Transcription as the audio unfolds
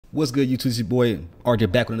What's good, YouTube? It's your boy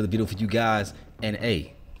RJ back with another video for you guys. And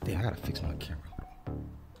hey, damn, I gotta fix my camera.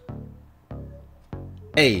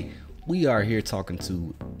 Hey, we are here talking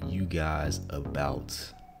to you guys about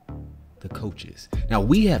the coaches. Now,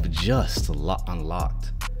 we have just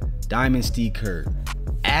unlocked Diamond Steve KERR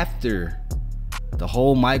after the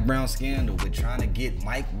whole Mike Brown scandal with trying to get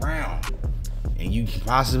Mike Brown, and you can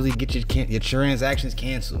possibly get your transactions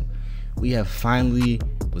canceled. We have finally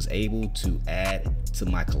was able to add to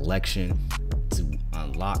my collection to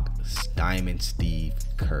unlock Diamond Steve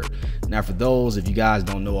KERR. Now, for those, if you guys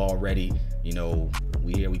don't know already, you know,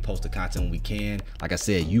 we post the content when we can. Like I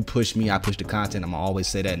said, you push me, I push the content. I'm gonna always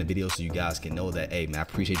say that in the video so you guys can know that, hey man, I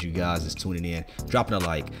appreciate you guys just tuning in, dropping a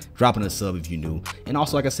like, dropping a sub if you're new, and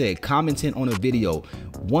also, like I said, commenting on a video.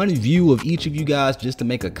 One view of each of you guys just to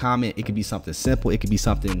make a comment. It could be something simple, it could be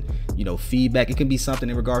something, you know, feedback, it can be something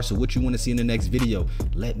in regards to what you want to see in the next video.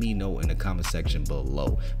 Let me know in the comment section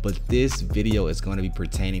below. But this video is going to be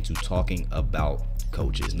pertaining to talking about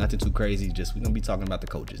coaches. Nothing too crazy, just we're gonna be talking about the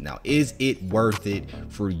coaches. Now, is it worth it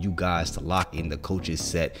for you guys to lock in the coaches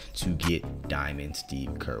set to get Diamond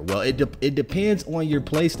Steve KERR? Well, it depends on your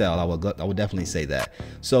play style. I would definitely say that.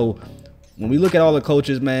 So when we look at all the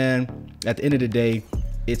coaches, man, at the end of the day,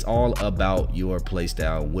 it's all about your play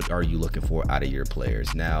style. What are you looking for out of your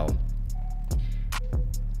players? Now,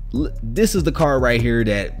 this is the card right here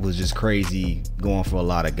that was just crazy, going for a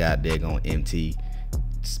lot of goddamn MT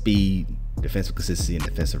speed, defensive consistency, and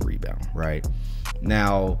defensive rebound. Right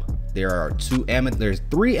now, there's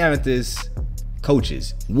three amethyst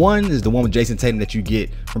coaches. One is the one with Jason Tatum that you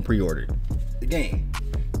get from pre-order the game.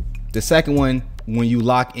 The second one, when you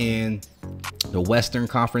lock in the Western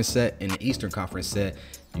Conference set and the Eastern Conference set,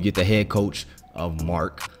 you get the head coach of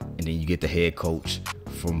Mark, and then you get the head coach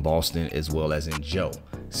from Boston as well as in Joe.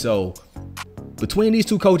 So between these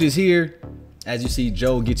two coaches here, as you see,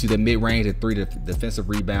 Joe gets you the mid-range at 3, the defensive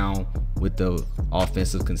rebound with the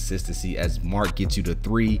offensive consistency, as Mark gets you the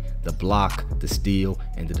 3, the block, the steal,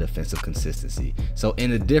 and the defensive consistency. So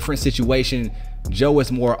in a different situation, Joe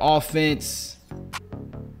is more offense,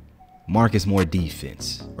 Mark is more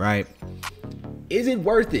defense, right? Is it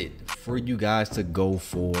worth it for you guys to go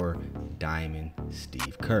for Diamond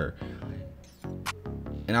Steve KERR?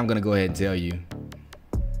 And I'm gonna go ahead and tell you,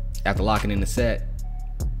 after locking in the set,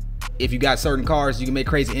 if you got certain cards you can make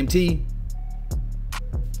crazy MT,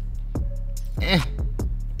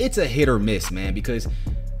 it's a hit or miss, man, because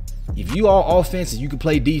if you all offense and you can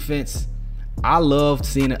play defense, I love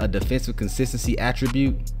seeing a defensive consistency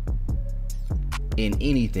attribute in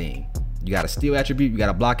anything. You got a steal attribute, you got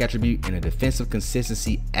a block attribute, and a defensive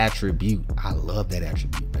consistency attribute. I love that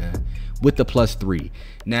attribute, man, with the +3.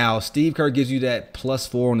 Now, Steve KERR gives you that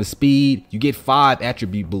 +4 on the speed. You get 5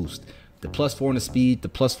 attribute boost. The +4 on the speed, the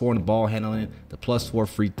 +4 on the ball handling, the +4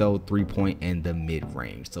 free throw, 3-point, and the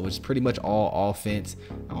mid-range. So it's pretty much all offense.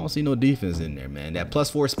 I don't see no defense in there, man. That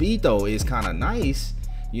 +4 speed, though, is kind of nice.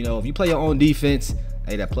 You know, if you play your own defense,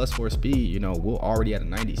 hey, that +4 speed, you know, we're already at a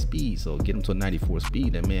 90 speed. So get them to a 94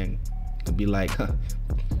 speed, that man could be like,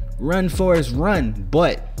 run, Forrest, run.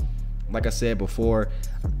 But like I said before,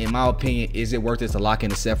 in my opinion, is it worth it to lock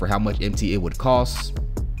in a set for how much MT it would cost?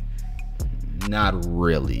 Not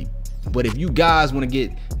really. But if you guys want to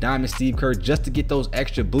get Diamond Steve KERR just to get those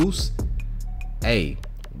extra boosts, hey,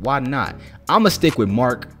 why not? I'm gonna stick with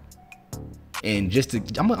Mark, and just to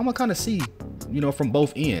I'm gonna kind of see, you know, from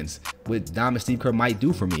both ends what Diamond Steve KERR might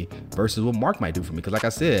do for me versus what Mark might do for me. Because like I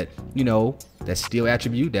said, you know, that steal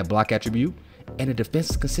attribute, that block attribute, and the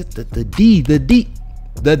defense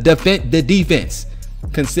the defense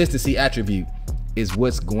consistency attribute is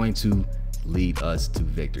what's going to lead us to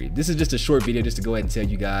victory. This is just a short video just to go ahead and tell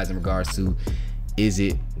you guys in regards to, is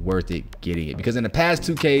it worth it getting it? Because in the past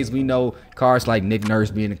 2Ks, we know cards like Nick Nurse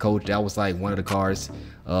being the coach, that was like one of the cards,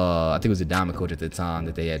 I think it was the Diamond coach at the time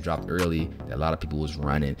that they had dropped early that a lot of people was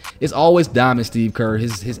running. It's always Diamond Steve KERR.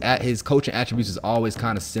 His coaching attributes is always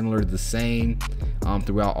kind of similar, the same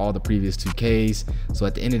throughout all the previous 2Ks. So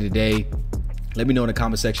at the end of the day, let me know in the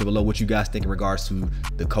comment section below what you guys think in regards to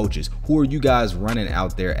the coaches. Who are you guys running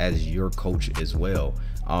out there as your coach as well?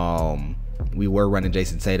 We were running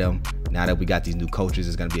Jason Tatum. Now that we got these new coaches,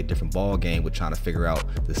 it's going to be a different ball game with trying to figure out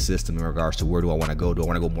the system in regards to where do I want to go. Do I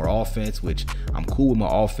want to go more offense, which I'm cool with my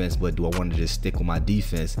offense, but do I want to just stick with my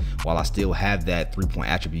defense while I still have that 3-point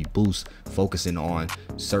attribute boost, focusing on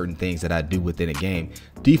certain things that I do within a game?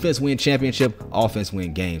 Defense win championship, offense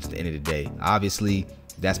win games at the end of the day. Obviously,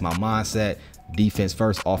 that's my mindset. Defense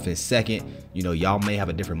first, offense second. You know, y'all may have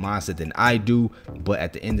a different mindset than I do, but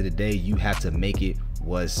at the end of the day, you have to make it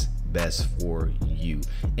what's best for you.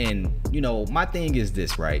 And you know, my thing is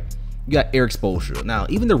this, right? You got air exposure. Now,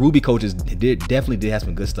 even the Ruby coaches definitely did have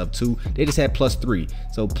some good stuff too. They just had +3.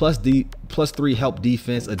 So +3 help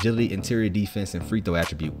defense, agility, interior defense, and free throw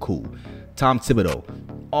attribute. Cool. Tom Thibodeau,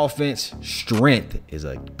 offense, strength is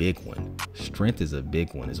a big one. Strength is a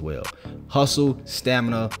big one as well. Hustle,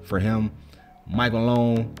 stamina for him. Mike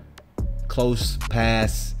Malone, close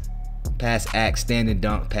pass act, standing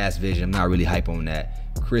dunk, pass vision. I'm not really hype on that.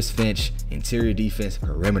 Chris Finch, interior defense,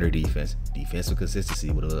 perimeter defense, defensive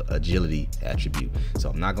consistency with an agility attribute. So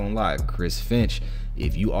I'm not gonna lie, Chris Finch,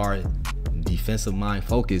 if you are defensive mind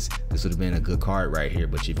focused, this would have been a good card right here.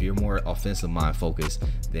 But if you're more offensive mind focused,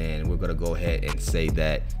 then we're gonna go ahead and say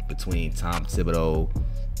that between Tom Thibodeau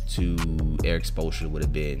to Eric Spoelstra would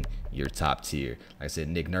have been your top tier. Like I said,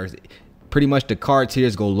 Nick Nurse. Pretty much the card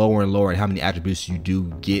tiers go lower and lower, and how many attributes you do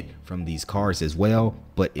get from these cards as well.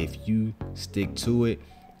 But if you stick to it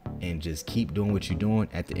and just keep doing what you're doing,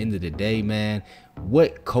 at the end of the day, man,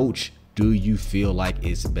 what coach do you feel like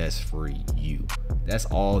is best for you? That's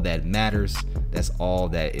all that matters. That's all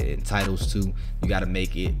that it entitles to. You got to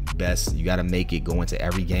make it best. You got to make it go into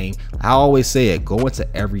every game. I always say it, go into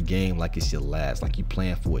every game like it's your last, like you're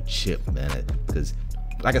playing for a chip, man. Because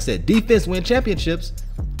like I said, defense win championships,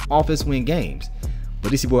 offense win games.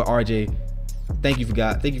 But this is your boy RJ. Thank you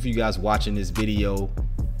for you guys watching this video.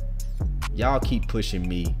 Y'all keep pushing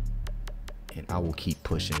me, and I will keep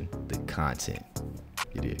pushing the content.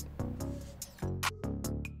 You dig?